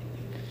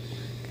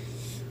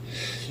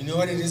it? You know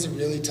what? It is a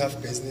really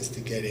tough business to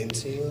get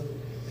into,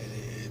 and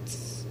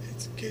it's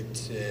good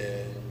to. I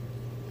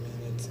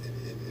mean,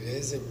 it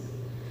is a.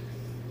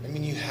 I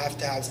mean, you have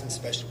to have some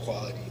special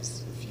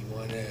qualities if you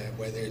want to.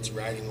 Whether it's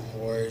riding a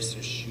horse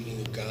or shooting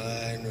a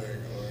gun, or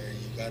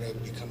you got to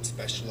become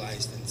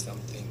specialized in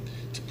something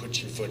to put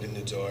your foot in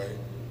the door,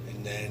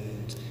 and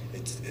then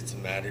it's a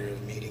matter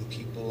of meeting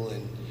people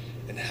and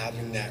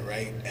having that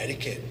right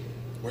etiquette,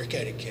 work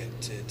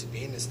etiquette to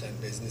be in the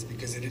stunt business,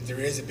 because there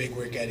is a big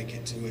work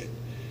etiquette to it.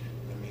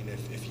 I mean,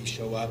 if you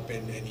show up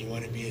and you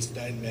want to be a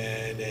stunt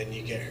man and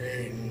you get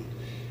hurt and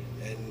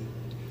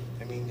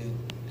I mean,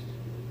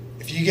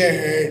 if you get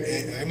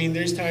hurt, I mean,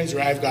 there's times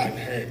where I've gotten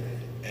hurt,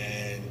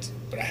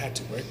 but I had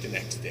to work the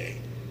next day.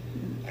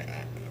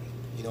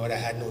 You know what? I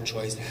had no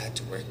choice. I had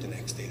to work the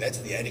next day. That's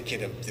the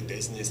etiquette of the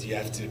business. You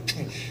have to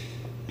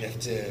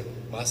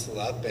muscle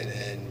up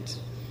and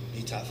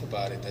be tough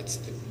about it. That's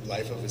the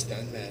life of a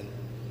stuntman.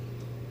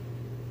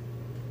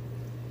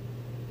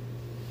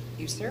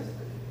 You, sir?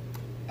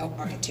 Oh,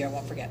 all right, dear, I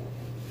won't forget.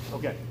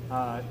 Okay.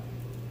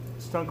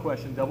 Stunt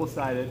question,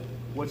 double-sided.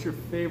 What's your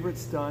favorite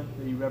stunt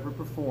that you've ever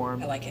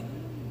performed? I like it.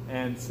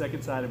 And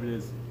second side of it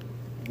is,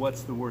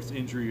 what's the worst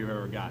injury you've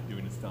ever got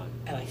doing a stunt?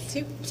 I like it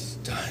too.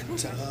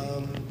 Stunt.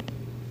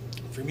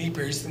 For me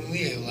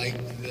personally, I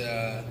like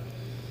the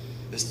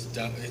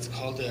stunt. It's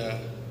called a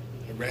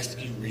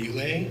rescue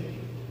relay,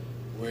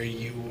 where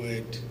you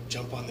would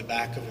jump on the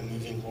back of a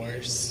moving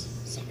horse.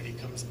 Somebody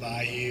comes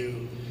by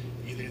you.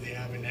 Either they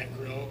have a neck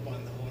rope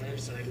on the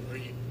horse, or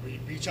you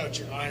reach out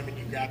your arm and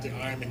you grab their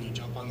arm and you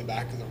jump on the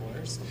back of the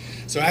horse.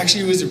 So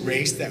actually, it was a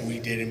race that we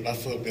did in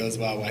Buffalo Bill's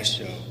Wild West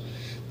show.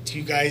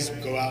 Two guys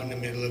go out in the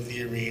middle of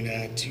the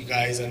arena, two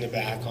guys on the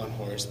back on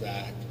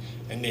horseback,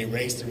 and they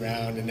race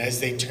around, and as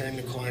they turn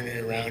the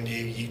corner around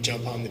you, you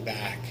jump on the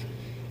back.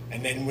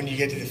 And then when you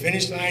get to the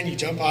finish line, you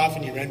jump off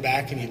and you run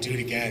back and you do it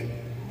again.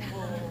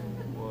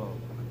 Whoa.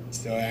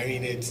 So, I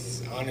mean,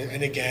 it's on it.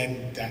 And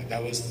again,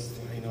 that was,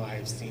 you know,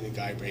 I've seen a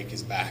guy break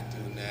his back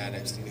doing that.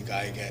 I've seen a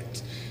guy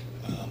get,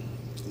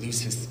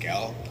 lose his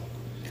scalp.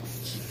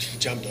 He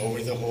jumped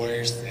over the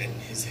horse and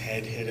his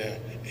head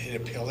hit a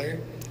pillar.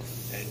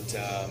 And,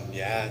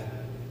 yeah,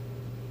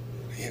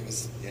 it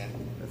was, yeah.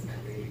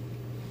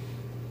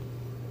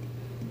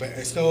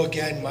 But so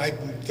again,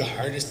 the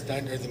hardest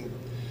stunt, or the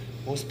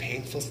most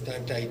painful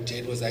stunt I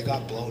did, was I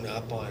got blown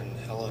up on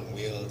Hell on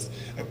Wheels.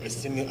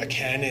 A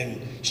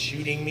cannon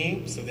shooting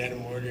me, so they had a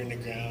mortar in the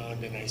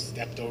ground, and I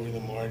stepped over the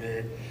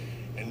mortar,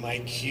 and my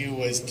cue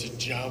was to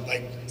jump.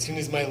 Like, as soon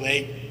as my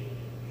leg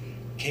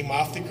came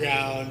off the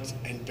ground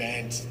and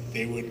bent,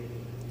 they would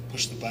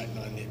push the button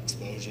on the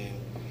explosion,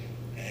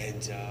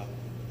 and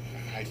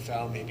I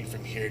fell maybe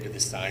from here to the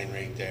sign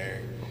right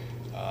there.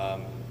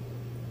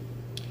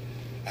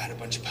 I had a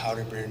bunch of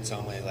powder burns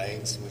on my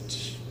legs,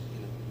 which,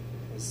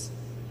 was,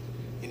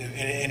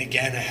 and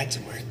again, I had to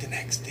work the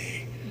next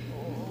day.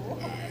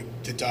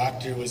 The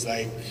doctor was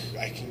like,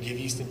 I can give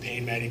you some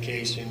pain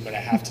medication, but I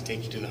have to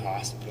take you to the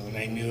hospital. And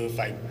I knew if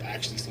I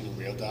actually seen a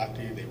real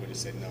doctor, they would have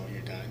said, no,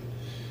 you're done.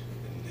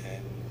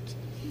 And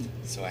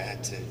so I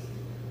had to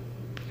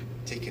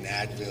take an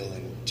Advil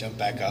and jump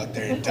back out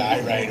there and die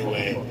right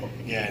away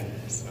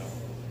again. So.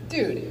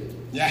 Dude.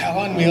 Yeah, Hell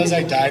on Wheels,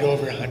 I died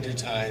over 100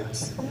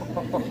 times.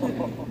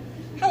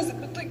 How's it,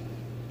 like,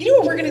 you know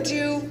what we're gonna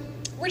do?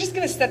 We're just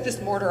gonna set this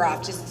mortar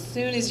off just as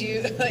soon as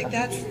you, like,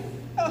 that's,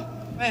 oh,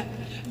 man.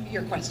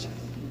 Your question.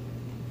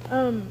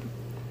 So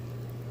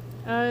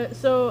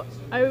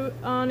I,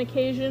 on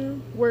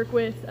occasion, work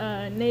with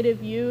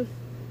Native youth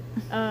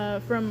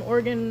from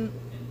Oregon,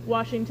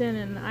 Washington,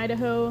 and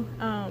Idaho,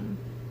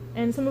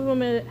 and some of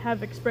them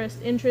have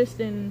expressed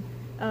interest in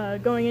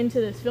going into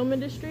this film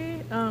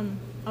industry.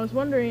 I was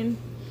wondering,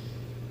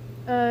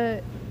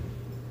 as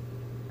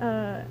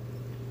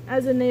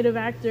a Native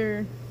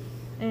actor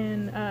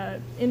and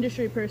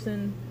industry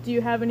person, do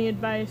you have any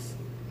advice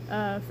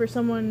for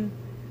someone,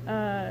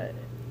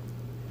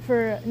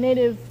 for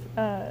Native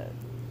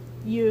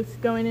youth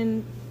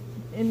going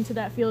into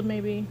that field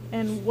maybe,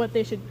 and what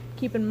they should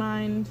keep in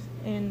mind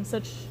in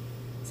such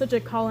a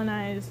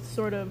colonized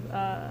sort of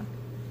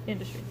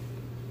industry?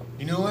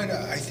 You know what?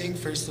 I think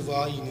first of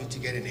all, you need to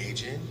get an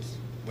agent,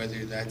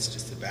 whether that's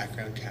just a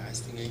background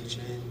casting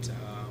agent.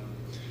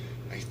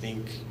 I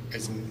think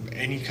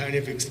any kind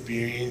of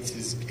experience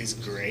is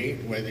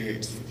great, whether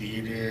it's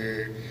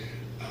theater,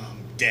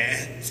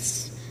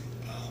 dance,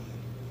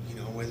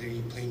 whether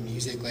you play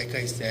music. Like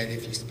I said,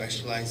 if you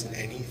specialize in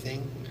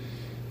anything,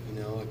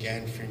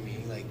 again, for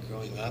me, like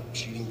growing up,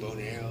 shooting bow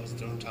and arrows,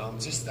 throwing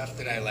toms, just stuff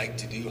that I like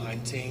to do,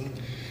 hunting,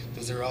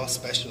 those are all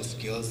special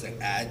skills that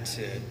add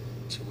to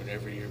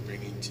whatever you're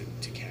bringing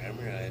to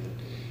camera. And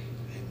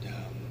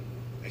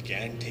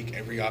again, take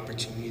every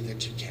opportunity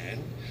that you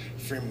can.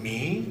 For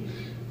me,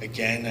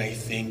 again, I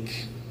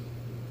think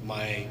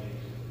my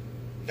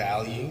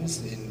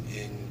values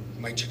in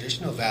my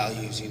traditional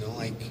values,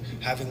 like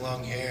having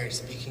long hair,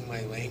 speaking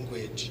my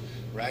language,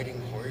 riding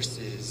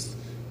horses,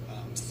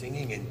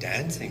 singing and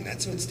dancing,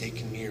 that's what's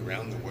taken me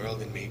around the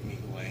world and made me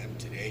who I am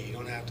today. You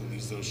don't have to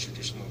lose those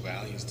traditional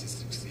values to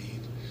succeed.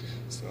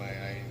 So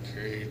I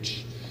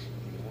encourage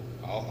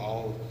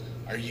all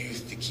our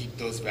youth to keep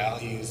those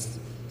values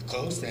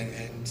close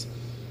and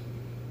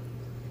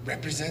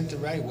represent the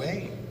right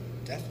way.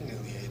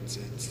 Definitely.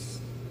 It's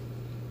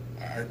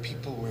our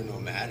people were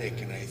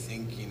nomadic, and I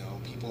think,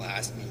 people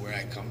ask me where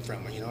I come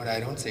from. You know what? I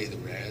don't say the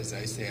res.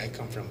 I say I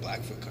come from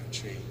Blackfoot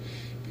country,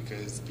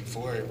 because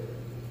before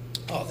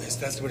all this,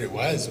 that's what it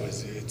was.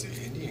 It's an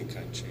Indian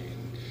country,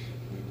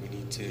 and we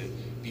need to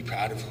be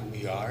proud of who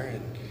we are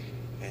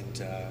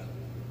and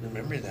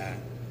remember that.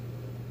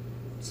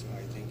 So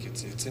I think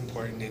it's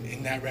important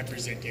in that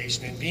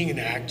representation, and being an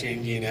actor,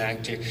 Indian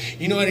actor.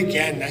 You know what,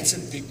 again, that's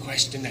a big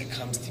question that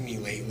comes to me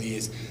lately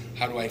is,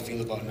 how do I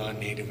feel about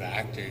non-native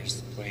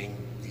actors playing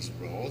these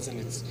roles? And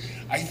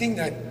I think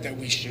that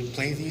we should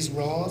play these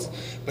roles,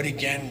 but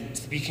again,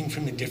 speaking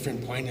from a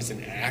different point as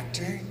an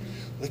actor,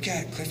 look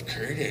at Cliff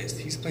Curtis.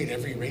 He's played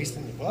every race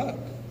in the book.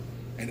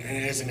 And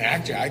as an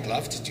actor, I'd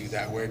love to do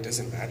that, where it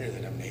doesn't matter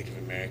that I'm Native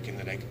American,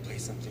 that I could play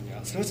something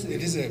else. So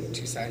it is a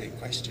two-sided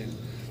question.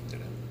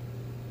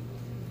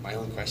 My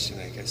own question,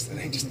 I guess,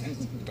 that I just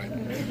answered. But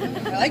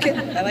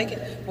I like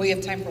it. We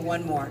have time for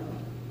one more.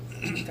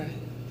 Go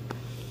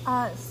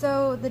ahead.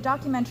 So the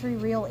documentary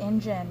Real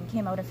Engine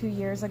came out a few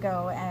years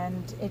ago,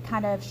 and it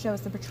kind of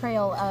shows the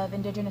portrayal of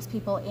Indigenous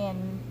people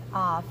in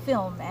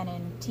film and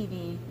in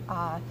TV.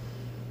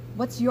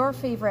 What's your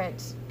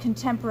favorite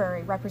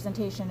contemporary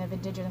representation of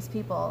Indigenous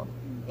people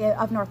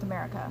of North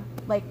America?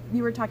 Like,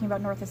 you were talking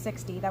about North of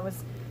 60, that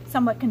was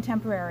somewhat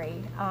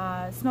contemporary.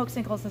 Smoke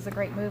Signals is a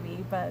great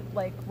movie, but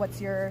like, what's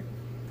your...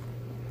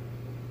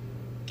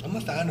 I'm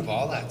a fan of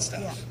all that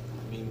stuff. Yeah.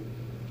 I mean,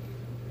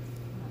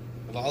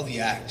 of all the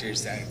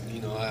actors that,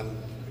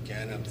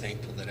 I'm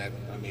thankful that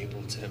I'm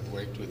able to have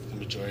worked with the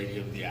majority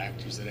of the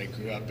actors that I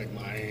grew up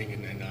admiring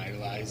and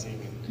idolizing.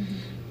 And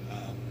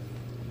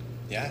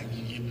yeah,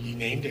 you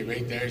named it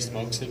right there.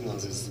 Smoke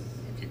Signals is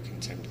a good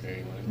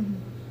contemporary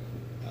one.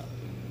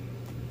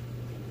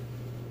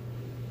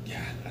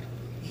 Yeah, I don't know.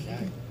 Yeah.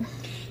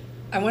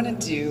 I want to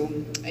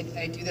do,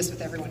 I do this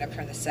with everyone up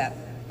here on the set.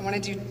 I want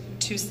to do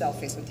 2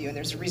 selfies with you, and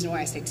there's a reason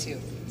why I say 2.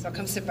 So I'll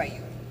come sit by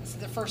you. This is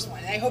the first one,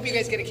 and I hope you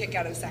guys get a kick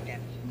out of the second.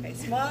 Okay,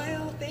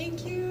 smile,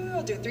 thank you.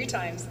 I'll do it 3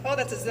 times. Oh,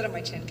 that's a zit on my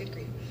chin, good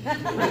grief.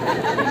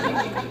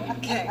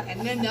 Okay,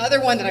 and then the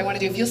other one that I want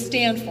to do, if you'll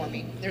stand for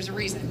me, there's a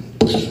reason.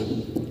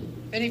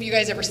 If any of you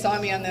guys ever saw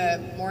me on the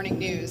morning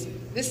news,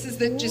 this is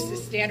just the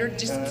standard,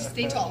 just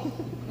stay tall.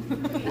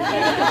 Got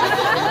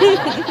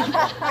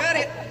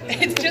it.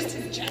 It's just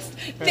his chest.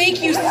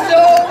 Thank you so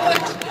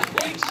much,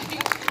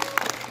 Eugene.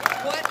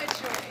 What a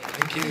joy.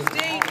 Thank you.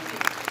 Thank you.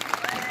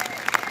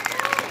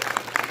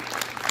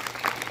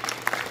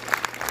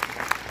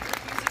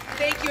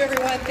 Thank you,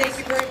 everyone. Thank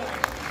you very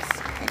much.